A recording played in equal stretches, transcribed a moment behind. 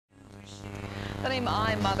The name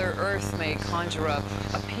I Mother Earth may conjure up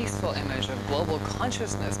a peaceful image of global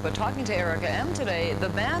consciousness, but talking to Erica Ehm today, the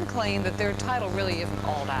band claimed that their title really isn't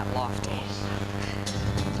all that lofty.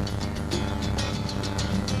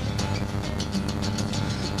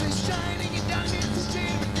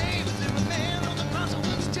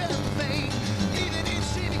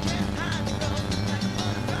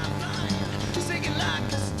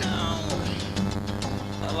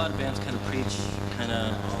 A lot of bands kind of preach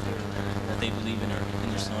what they believe in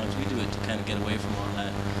their songs. We do it to kind of get away from all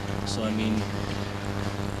that. So I mean,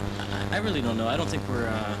 I really don't know. I don't think we're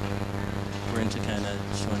into kind of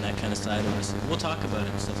showing that kind of side of us. We'll talk about it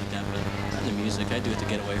and stuff like that, but not in the music. I do it to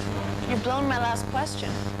get away from it. You've blown my last question.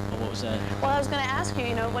 Oh, what was that? Well, I was going to ask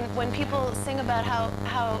you, when people sing about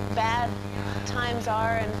how bad times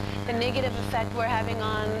are and the negative effect we're having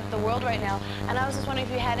on the world right now, and I was just wondering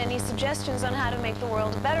if you had any suggestions on how to make the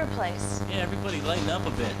world a better place. Yeah, everybody lighten up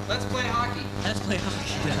a bit. Let's play hockey. Let's play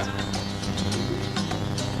hockey.